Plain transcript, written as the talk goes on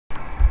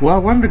Well, I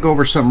wanted to go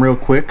over something real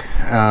quick.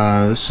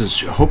 This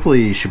is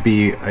hopefully should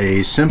be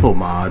a simple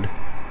mod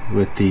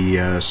with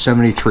the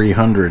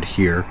 7300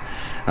 here.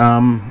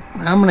 I'm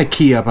going to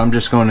key up. I'm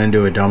just going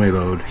into a dummy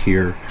load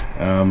here.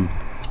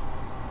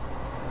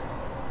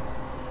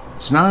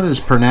 It's not as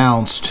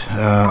pronounced.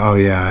 Oh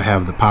yeah, I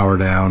have the power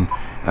down.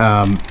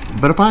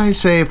 But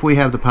if we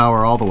have the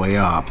power all the way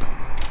up,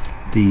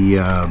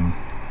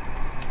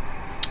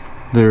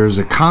 there's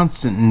a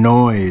constant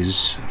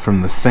noise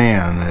from the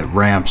fan that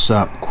ramps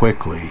up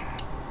quickly.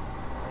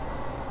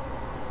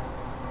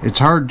 It's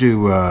hard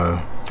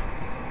to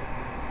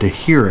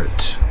hear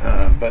it,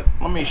 but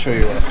let me show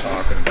you what I'm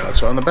talking about.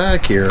 So on the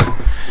back here,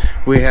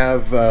 we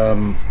have,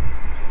 of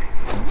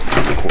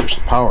course,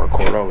 the power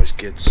cord always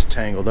gets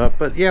tangled up,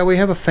 but yeah, we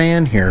have a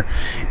fan here.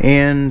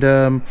 And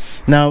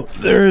now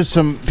there is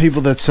some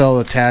people that sell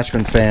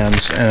attachment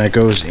fans, and it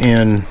goes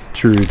in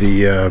through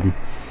the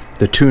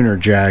tuner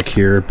jack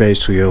here.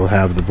 Basically it'll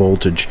have the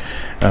voltage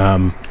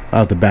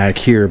out the back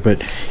here,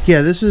 but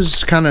yeah, this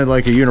is kind of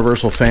like a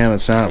universal fan.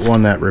 It's not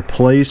one that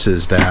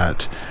replaces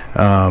that,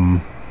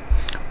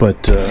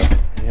 but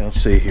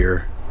let's see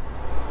here,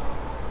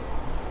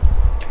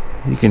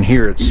 you can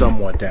hear it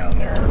somewhat down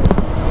there.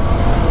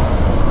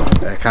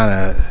 That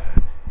kind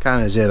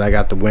of is it. I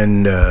got the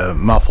wind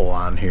muffle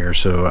on here,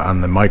 so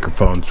on the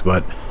microphones,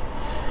 but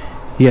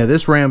yeah,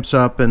 this ramps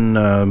up and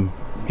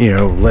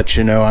lets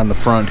you know on the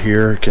front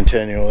here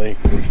continually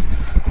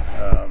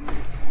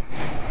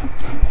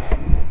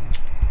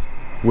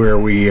where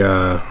we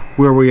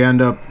end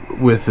up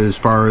with as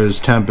far as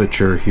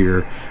temperature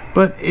here.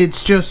 But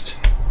it's just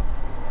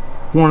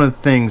one of the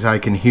things I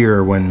can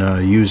hear when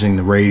using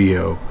the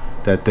radio,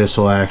 that this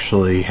will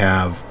actually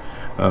have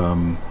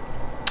a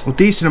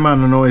decent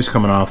amount of noise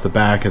coming off the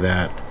back of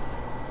that.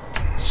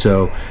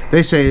 So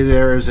they say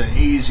there is an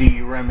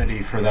easy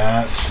remedy for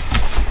that.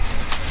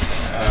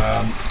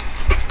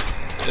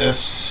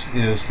 This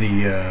is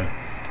the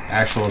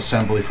actual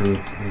assembly for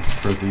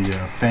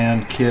the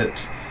fan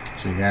kit,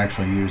 so you can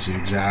actually use the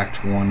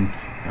exact one.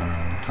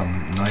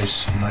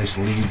 Nice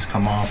leads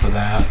come off of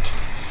that.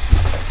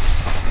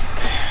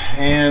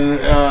 And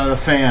the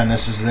fan,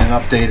 this is an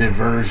updated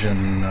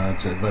version,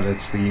 but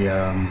it's the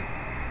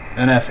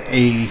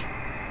NFA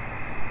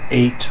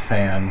 8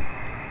 fan,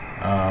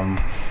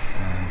 and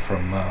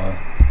from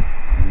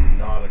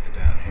Nautica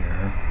down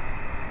here,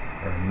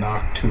 or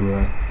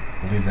Noctua,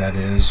 I believe that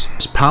is.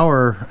 This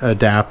power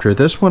adapter,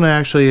 this one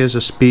actually is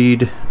a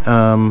speed,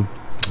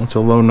 it's a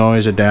low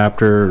noise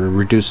adapter. It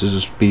reduces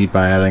the speed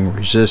by adding a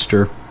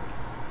resistor,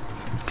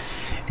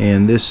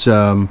 and this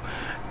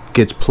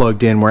gets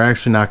plugged in. We're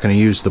actually not going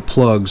to use the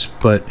plugs,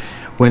 but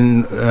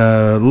when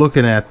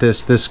looking at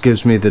this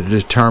gives me the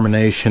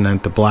determination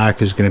that the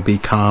black is going to be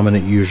common.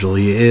 It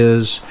usually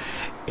is,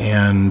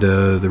 and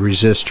the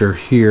resistor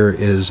here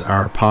is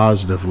our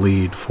positive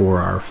lead for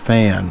our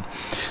fan.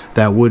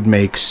 That would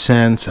make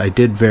sense. I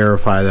did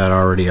verify that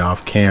already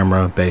off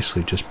camera.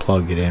 Basically just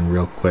plug it in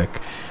real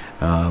quick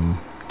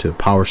to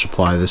power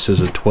supply. This is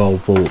a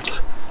 12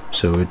 volt,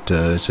 so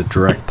it's a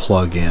direct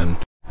plug-in.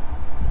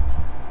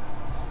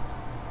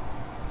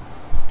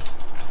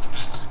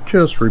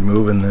 Just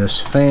removing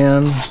this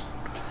fan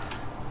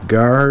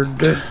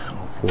guard,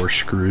 all 4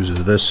 screws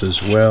of this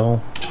as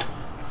well.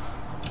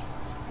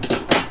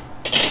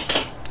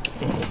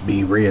 We'll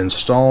be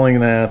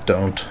reinstalling that.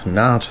 Don't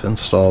not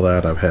install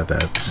that. I've had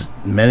that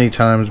many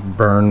times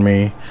burn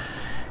me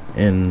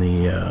in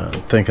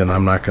the thinking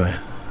I'm not going to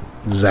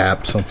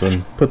zap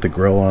something, put the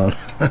grill on.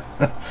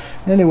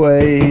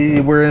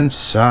 Anyway, we're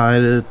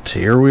inside it.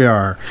 Here we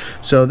are.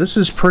 So this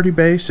is pretty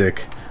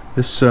basic.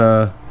 This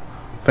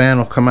fan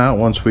will come out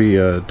once we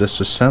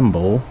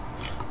disassemble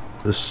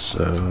this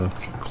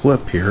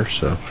clip here,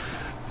 so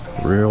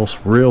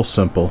real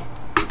simple,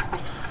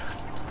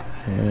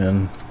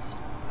 and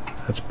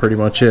that's pretty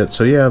much it.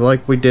 So yeah,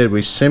 like we did,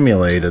 we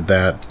simulated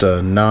that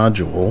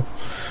nodule,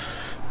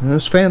 and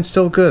this fan's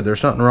still good.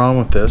 There's nothing wrong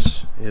with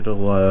this.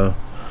 It'll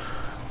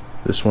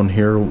this one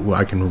here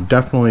I can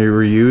definitely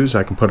reuse.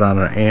 I can put on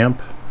an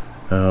amp,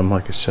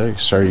 like I said.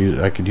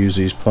 I could use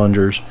these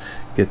plungers,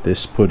 get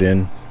this put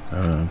in,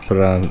 put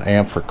it on an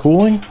amp for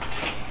cooling.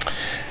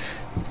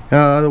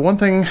 The one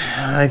thing,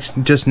 I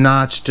just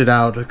notched it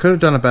out. I could have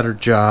done a better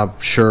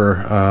job,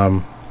 sure,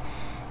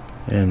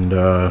 and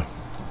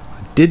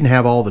didn't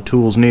have all the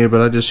tools needed,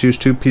 but I just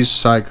used 2 pieces of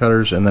side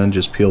cutters and then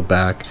just peeled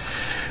back.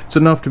 It's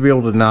enough to be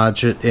able to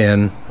notch it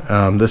in.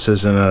 This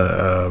isn't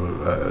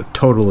a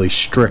totally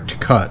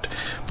strict cut,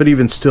 but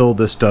even still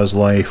this does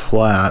lay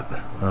flat,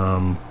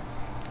 and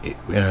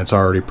it's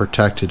already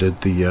protected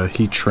at the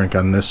heat shrink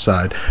on this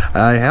side.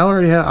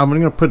 I'm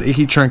going to put a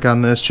heat shrink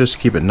on this just to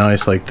keep it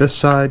nice like this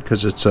side,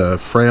 because it's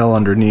frail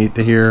underneath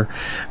here,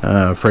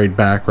 frayed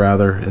back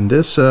rather. And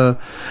this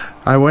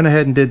I went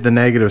ahead and did the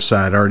negative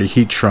side, already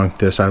heat shrunk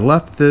this. I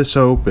left this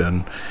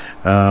open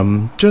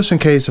just in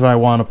case if I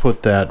want to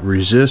put that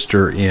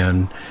resistor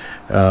in,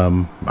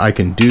 I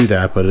can do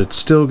that, but it's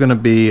still going to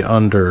be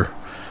under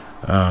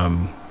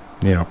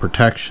you know,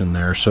 protection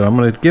there. So I'm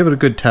going to give it a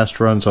good test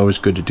run. It's always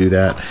good to do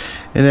that.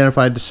 And then if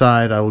I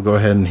decide, I will go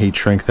ahead and heat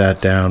shrink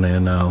that down,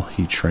 and I'll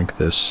heat shrink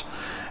this,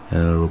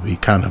 and it'll be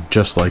kind of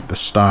just like the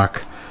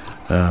stock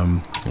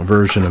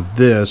version of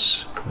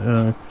this.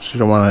 So you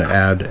don't want to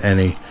add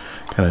any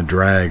kind of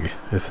drag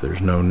if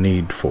there's no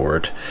need for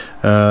it.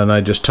 And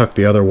I just tucked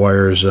the other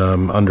wires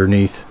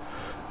underneath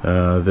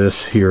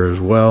this here as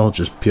well,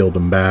 just peeled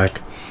them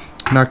back.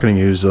 I'm not going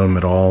to use them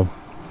at all.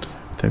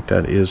 I think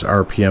that is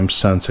RPM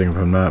sensing if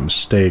I'm not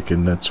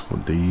mistaken. That's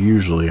what they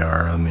usually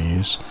are on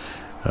these.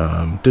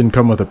 Didn't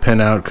come with a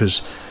pinout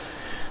because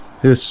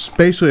it's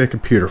basically a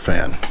computer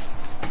fan,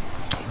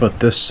 but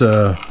this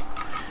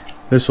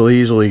will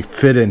easily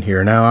fit in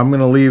here. Now I'm going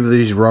to leave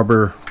these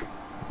rubber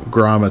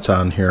grommets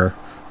on here,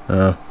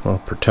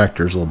 well,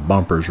 protectors, little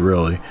bumpers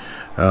really.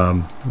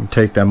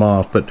 Take them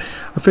off, but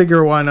I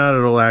figure why not,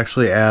 it'll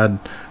actually add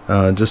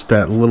just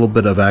that little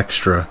bit of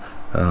extra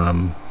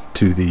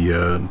to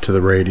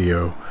the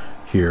radio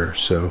here.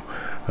 So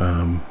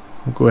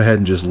we'll go ahead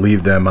and just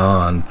leave them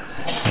on.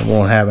 It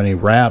won't have any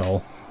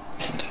rattle,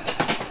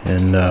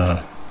 and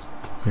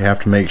we have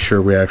to make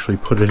sure we actually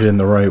put it in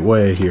the right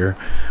way here.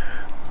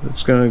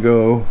 It's gonna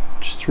go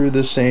just through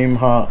the same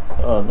hot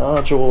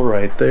nodule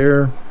right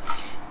there.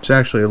 There's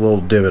actually a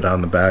little divot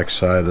on the back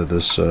side of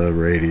this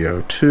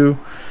radio too.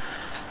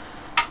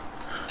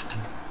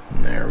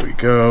 And there we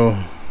go.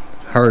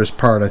 Hardest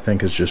part, I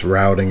think, is just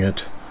routing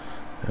it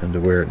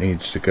into where it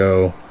needs to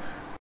go.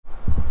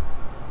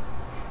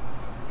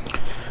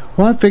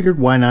 Well, I figured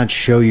why not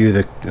show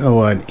you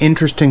an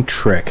interesting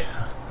trick.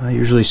 I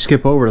usually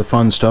skip over the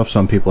fun stuff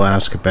some people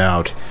ask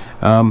about.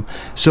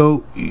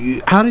 So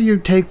how do you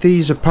take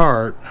these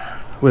apart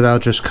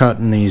without just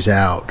cutting these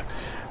out?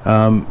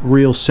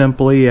 Real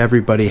simply,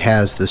 everybody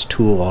has this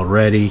tool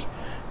already,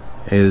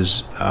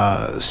 is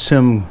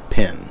SIM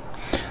pin.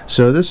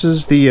 So this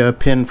is the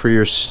pin for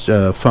your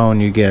phone.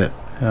 You get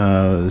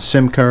the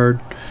SIM card,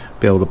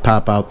 be able to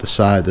pop out the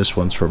side. This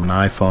one's from an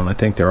iPhone. I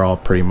think they're all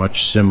pretty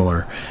much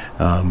similar.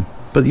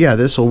 But yeah,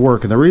 this will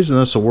work, and the reason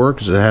this will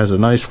work is it has a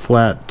nice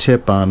flat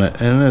tip on it,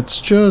 and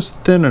it's just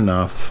thin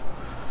enough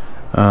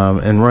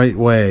in right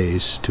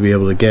ways to be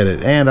able to get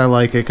it. And I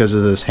like it because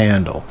of this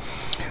handle.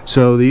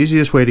 So the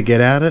easiest way to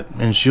get at it,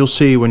 and you'll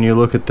see when you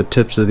look at the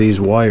tips of these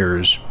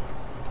wires,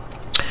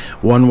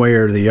 one way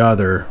or the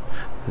other,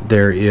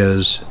 there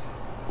is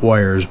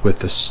wires with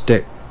the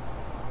stick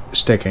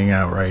sticking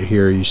out right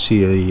here. You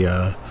see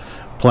the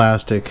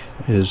plastic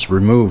is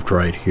removed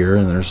right here,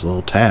 and there's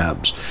little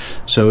tabs.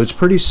 So it's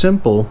pretty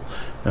simple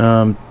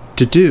to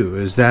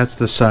do. That's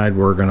the side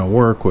we're going to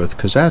work with,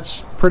 because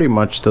that's pretty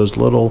much those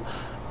little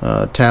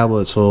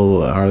tablets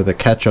are the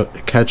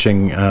catch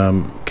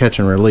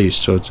and release.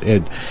 So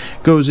it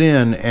goes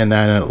in and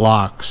then it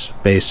locks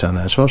based on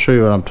that. So I'll show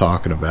you what I'm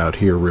talking about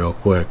here real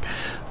quick.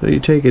 So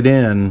you take it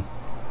in,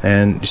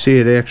 and you see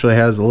it actually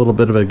has a little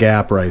bit of a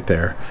gap right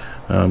there,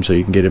 so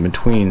you can get in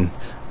between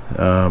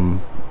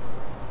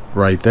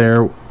right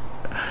there.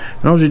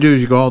 And all you do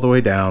is you go all the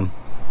way down,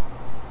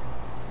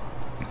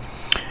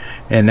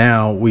 and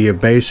now we have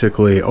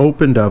basically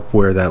opened up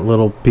where that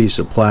little piece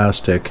of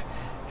plastic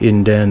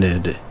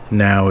indented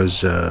now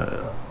is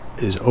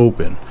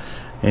open.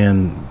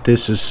 And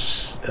this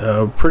is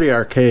a pretty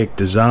archaic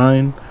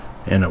design,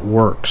 and it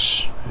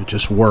works. It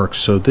just works.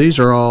 So these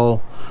are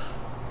all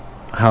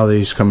how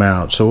these come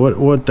out. So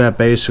what that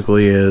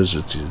basically is,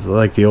 it's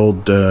like the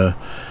old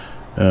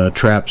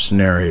trap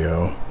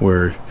scenario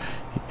where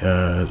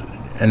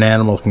an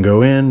animal can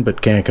go in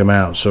but can't come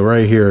out. So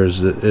right here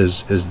is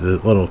the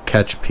little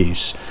catch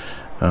piece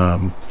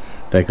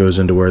that goes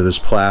into where this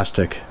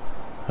plastic,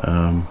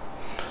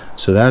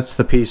 so that's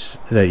the piece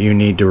that you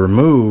need to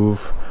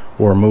remove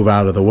or move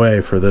out of the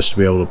way for this to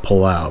be able to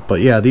pull out.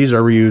 But yeah, these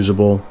are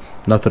reusable,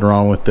 nothing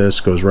wrong with this.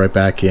 Goes right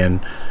back in,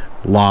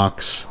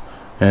 locks,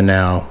 and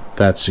now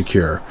that's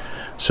secure.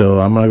 So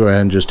I'm gonna go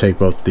ahead and just take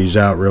both of these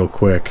out real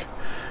quick,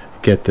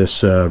 get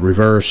this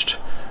reversed,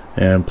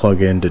 and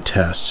plug in to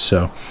test.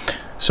 So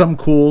something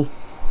cool,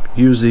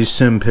 use these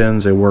SIM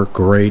pins, they work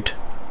great.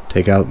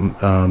 Take out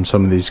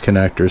some of these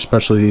connectors,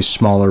 especially these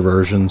smaller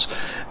versions.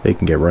 They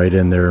can get right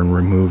in there and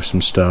remove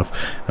some stuff.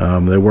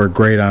 They work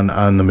great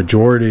on the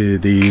majority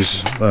of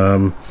these,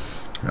 on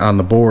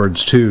the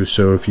boards too.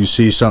 So if you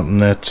see something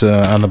that's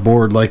on the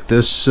board like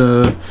this,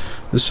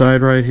 this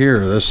side right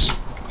here, this,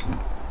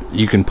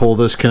 you can pull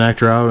this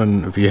connector out,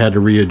 and if you had to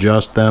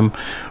readjust them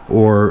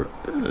or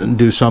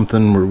do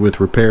something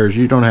with repairs,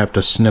 you don't have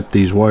to snip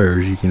these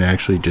wires. You can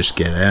actually just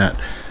get at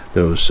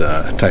those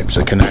types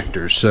of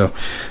connectors. So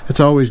it's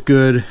always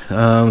good.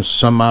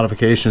 Some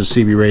modifications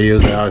CB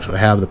radios, they actually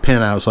have the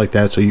pinouts like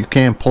that, so you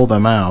can pull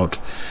them out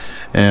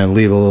and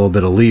leave a little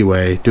bit of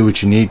leeway, do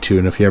what you need to,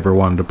 and if you ever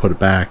wanted to put it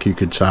back, you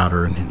could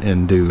solder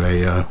and do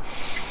a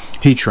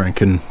heat shrink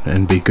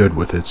and be good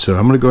with it. So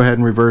I'm going to go ahead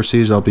and reverse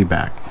these. I'll be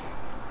back.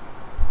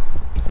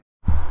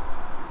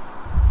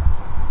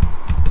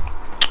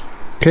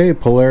 Okay,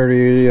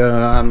 polarity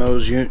on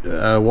those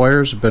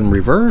wires have been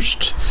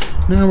reversed.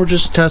 Now we're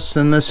just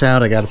testing this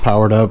out. I got it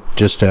powered up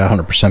just at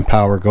 100%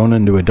 power, going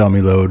into a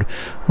dummy load.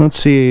 Let's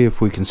see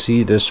if we can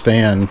see this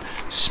fan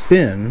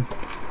spin,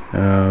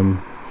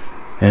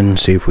 and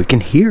see if we can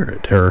hear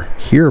it, or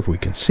hear if we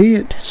can see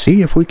it,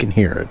 see if we can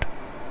hear it.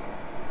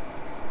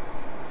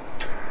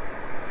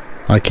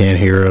 I can't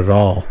hear it at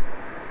all,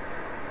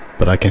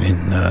 but I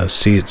can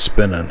see it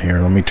spinning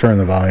here. Let me turn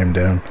the volume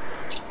down.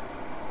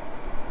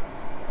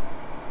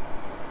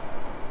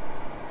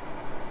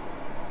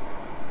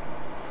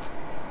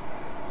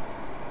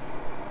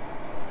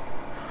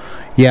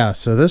 Yeah,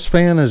 so this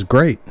fan is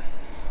great.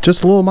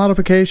 Just a little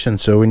modification.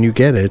 So when you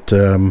get it,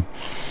 you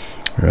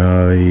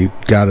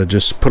gotta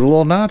just put a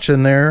little notch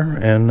in there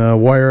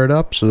and wire it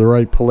up so the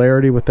right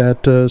polarity with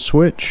that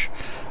switch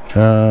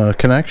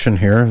connection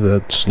here.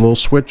 That's little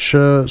switch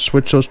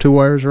those two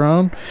wires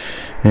around,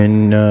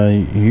 and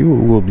you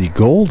will be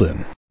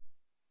golden.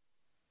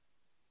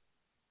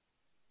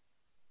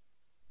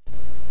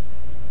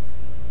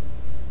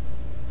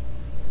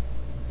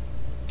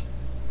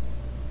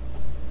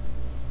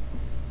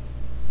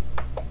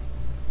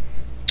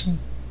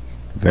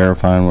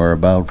 Verifying we're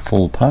about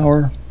full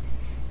power.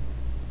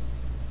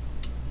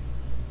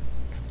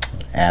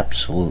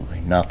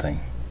 Absolutely nothing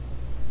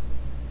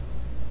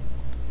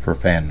for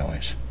fan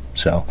noise.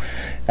 So,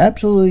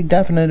 absolutely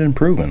definite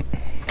improvement.